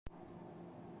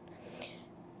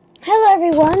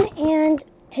everyone, and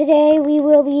today we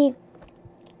will be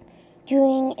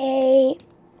doing a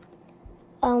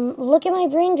look at my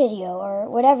brain video, or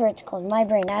whatever it's called. My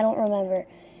brain, I don't remember.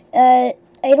 I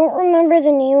don't remember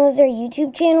the name of their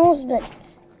YouTube channels, but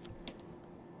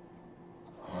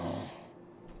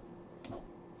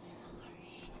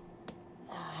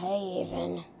hey,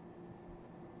 Evan,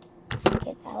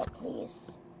 get out,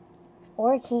 please,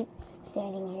 or keep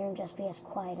standing here and just be as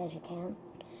quiet as you can.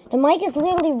 The mic is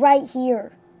literally right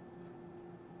here.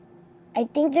 I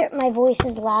think that my voice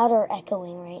is loud or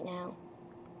echoing right now.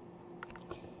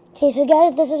 Okay, so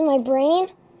guys, this is my brain.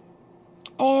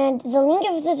 And the link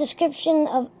of the description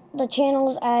of the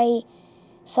channels I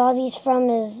saw these from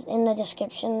is in the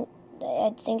description.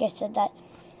 I think I said that.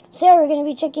 So yeah, we're going to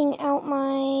be checking out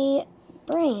my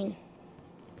brain.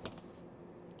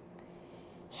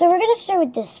 So we're going to start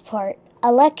with this part.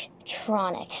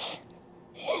 Electronics.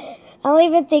 I don't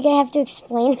even think I have to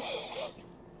explain this.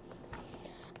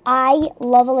 I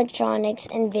love electronics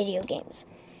and video games.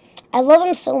 I love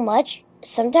them so much.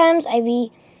 Sometimes I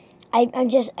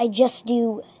just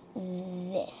do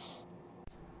this.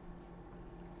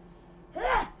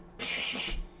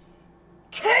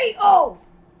 KO.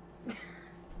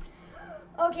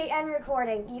 Okay, I'm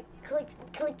recording. You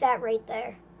click that right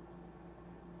there.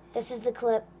 This is the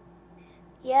clip.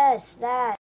 Yes,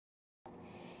 that.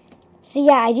 So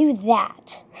yeah, I do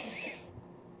that.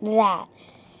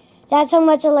 That's how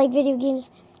much I like video games.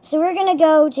 So we're going to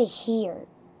go to here.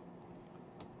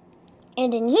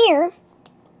 And in here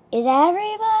is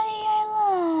everybody I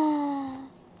love.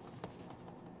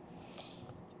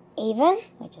 Even,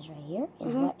 which is right here,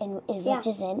 which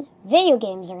is in. Video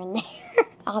games are in there,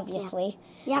 obviously.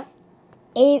 Yep.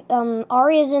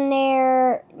 Aria's in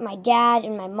there. My dad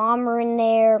and my mom are in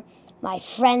there. My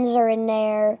friends are in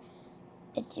there.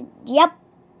 Yep.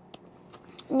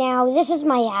 Now, this is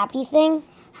my happy thing.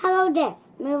 How about this?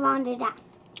 Move on to that.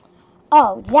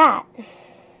 Oh, that.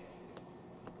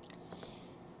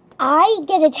 I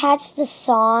get attached to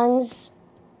songs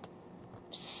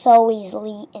so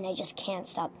easily, and I just can't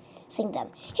stop singing them.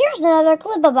 Here's another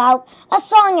clip about a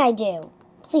song I do.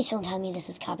 Please don't tell me this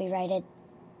is copyrighted.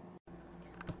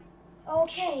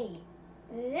 Okay,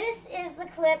 this is the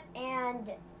clip,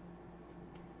 and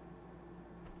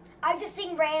I just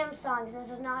sing random songs.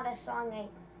 This is not a song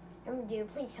I'm gonna do.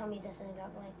 Please tell me this isn't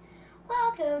like,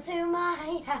 welcome to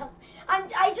my house.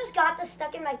 I just got this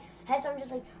stuck in my head, so I'm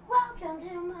just like, welcome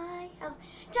to my house.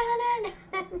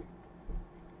 Dun-dun-dun.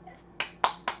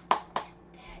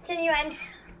 Can you end?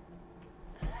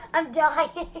 I'm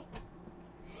dying.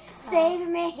 Save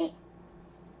me.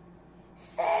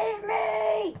 Save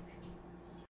me.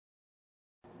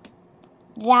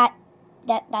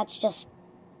 That's just,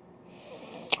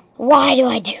 why do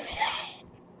I do that?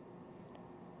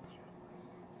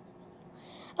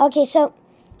 Okay, so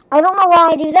I don't know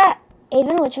why I do that.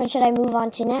 Avon, which one should I move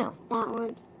on to now? That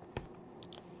one.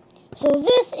 So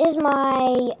this is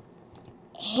my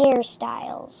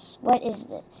hairstyles. What is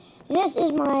this? This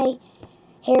is my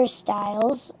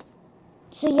hairstyles.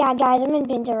 So yeah, guys, I'm in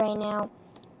Pinta right now.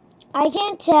 I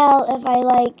can't tell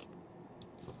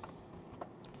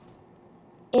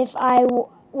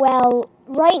well,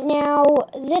 right now,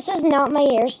 this is not my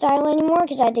hairstyle anymore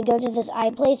because I had to go to this eye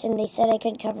place and they said I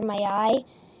couldn't cover my eye.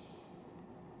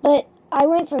 But I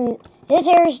went from this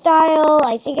hairstyle,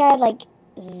 I think I had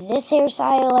this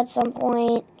hairstyle at some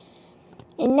point.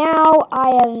 And now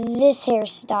I have this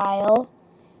hairstyle,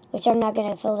 which I'm not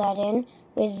going to fill that in,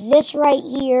 with this right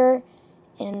here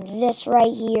and this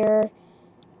right here.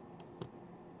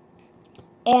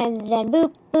 And then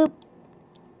boop, boop.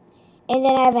 And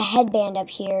then I have a headband up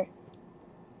here.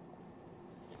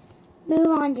 Move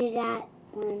on to that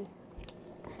one.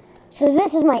 So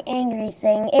this is my angry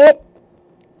thing.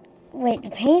 Wait, the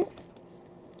paint?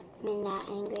 I mean, that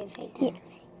angry is right there.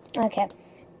 Yeah. Okay.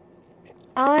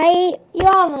 You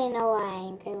already know why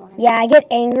angry one. Yeah, I get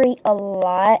angry a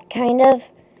lot, kind of.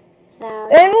 So,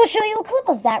 and we'll show you a clip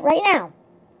of that right now.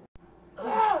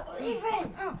 Oh,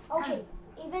 Ethan! Okay,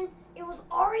 Ethan, it was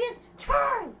Aria's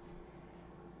turn!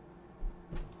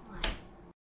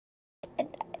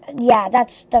 Yeah,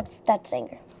 that's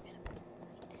anger.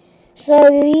 So,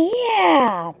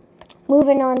 yeah.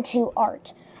 Moving on to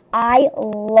art. I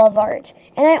love art.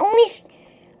 And I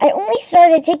only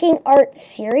started taking art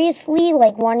seriously,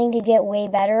 wanting to get way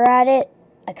better at it,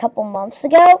 a couple months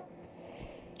ago.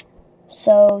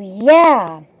 So,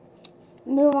 yeah.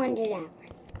 Move on to that one.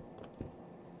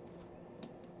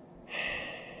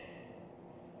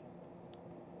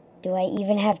 Do I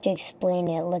even have to explain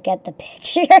it? Look at the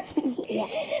picture. Yeah.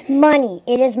 Money.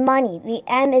 It is money. The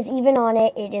M is even on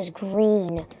it. It is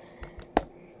green.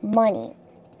 Money.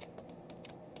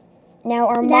 Now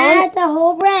our mom... That's the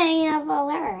whole brain of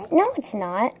Aleric. No, it's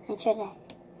not. It's your day.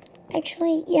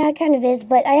 Actually, yeah, it kind of is,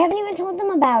 but I haven't even told them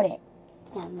about it.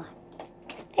 Not much.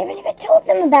 I haven't even told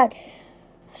them about it.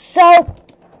 So,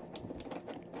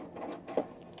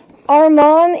 our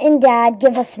mom and dad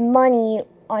give us money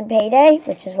on payday,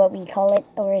 which is what we call it.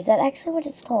 Or is that actually what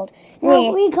it's called?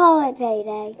 No, we call it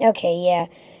payday. Okay, yeah.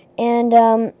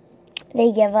 And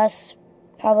they give us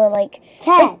probably like...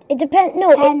 10. It depends.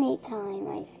 No, Any time,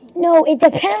 I think. no, it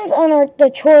depends on the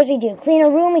chores we do. Clean a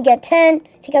room, we get 10.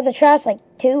 Take out the trash, like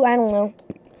 2, I don't know.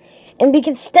 And we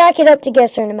can stack it up to get a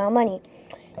certain amount of money.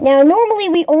 Now, normally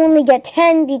we only get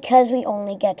 10 because we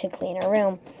only get to clean our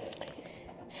room.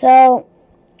 So,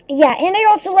 yeah, and I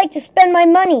also like to spend my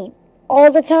money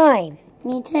all the time.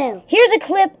 Me too. Here's a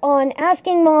clip on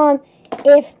asking Mom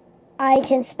if I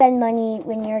can spend money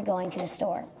when you're going to the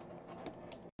store.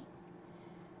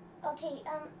 Okay,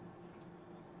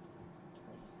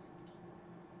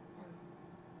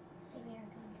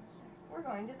 We're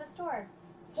going to the store.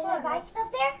 Can I buy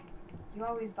stuff there? You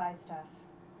always buy stuff.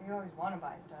 You always want to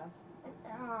buy stuff.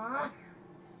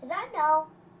 Is that no?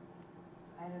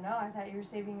 I don't know. I thought you were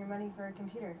saving your money for a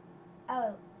computer.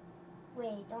 Oh,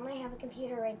 wait, don't I have a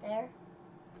computer right there?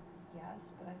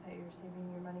 Yes, but I thought you were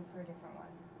saving your money for a different one.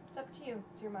 It's up to you.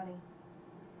 It's your money.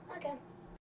 Okay.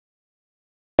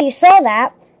 You saw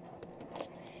that.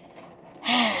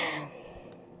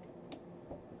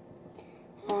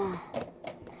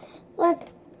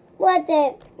 Let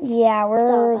it Yeah,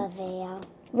 stop the video.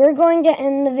 we're going to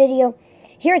end the video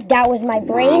here. That was my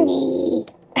brain. Money.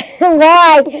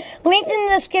 Why? Links in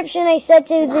the description. I said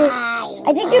to the... Bye.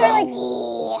 I think you were like...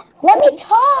 Money. Let me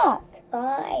talk.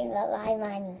 Bye,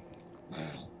 money.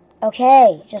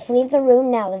 Okay, just leave the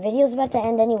room now. The video's about to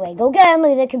end anyway. Go get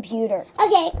Emily the computer.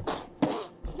 Okay.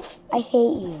 I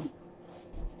hate you.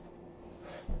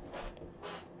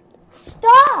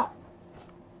 Stop!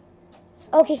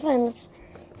 Okay, fine, let's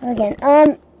go again.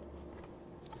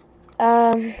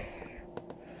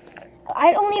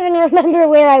 I don't even remember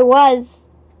where I was.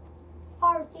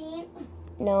 14.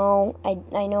 No, I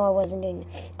know I wasn't doing it.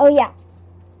 Oh, yeah.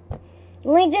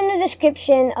 Linked in the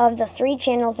description of the 3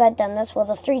 channels that have done this. Well,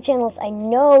 the 3 channels I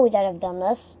know that have done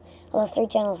this. Well, the 3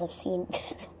 channels I've seen.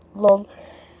 Lol.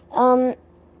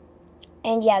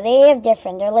 And yeah, they have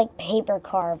different. They're like paper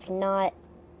carved, not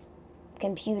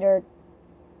computer.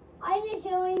 I'm just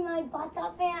showing my butt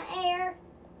up in the air.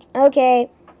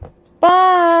 Okay.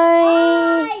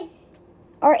 Bye. Bye.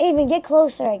 Or even get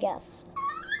closer, I guess.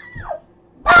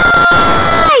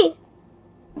 Bye.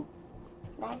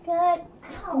 That good?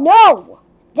 Ow. No!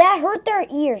 That hurt their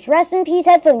ears. Rest in peace,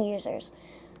 headphone users.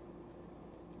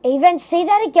 Even say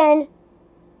that again,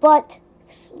 but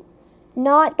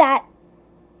not that.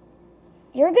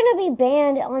 You're gonna be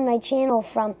banned on my channel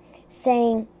from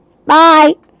saying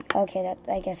bye. Okay,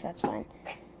 I guess that's fine.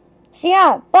 So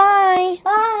yeah, bye.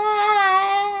 Bye.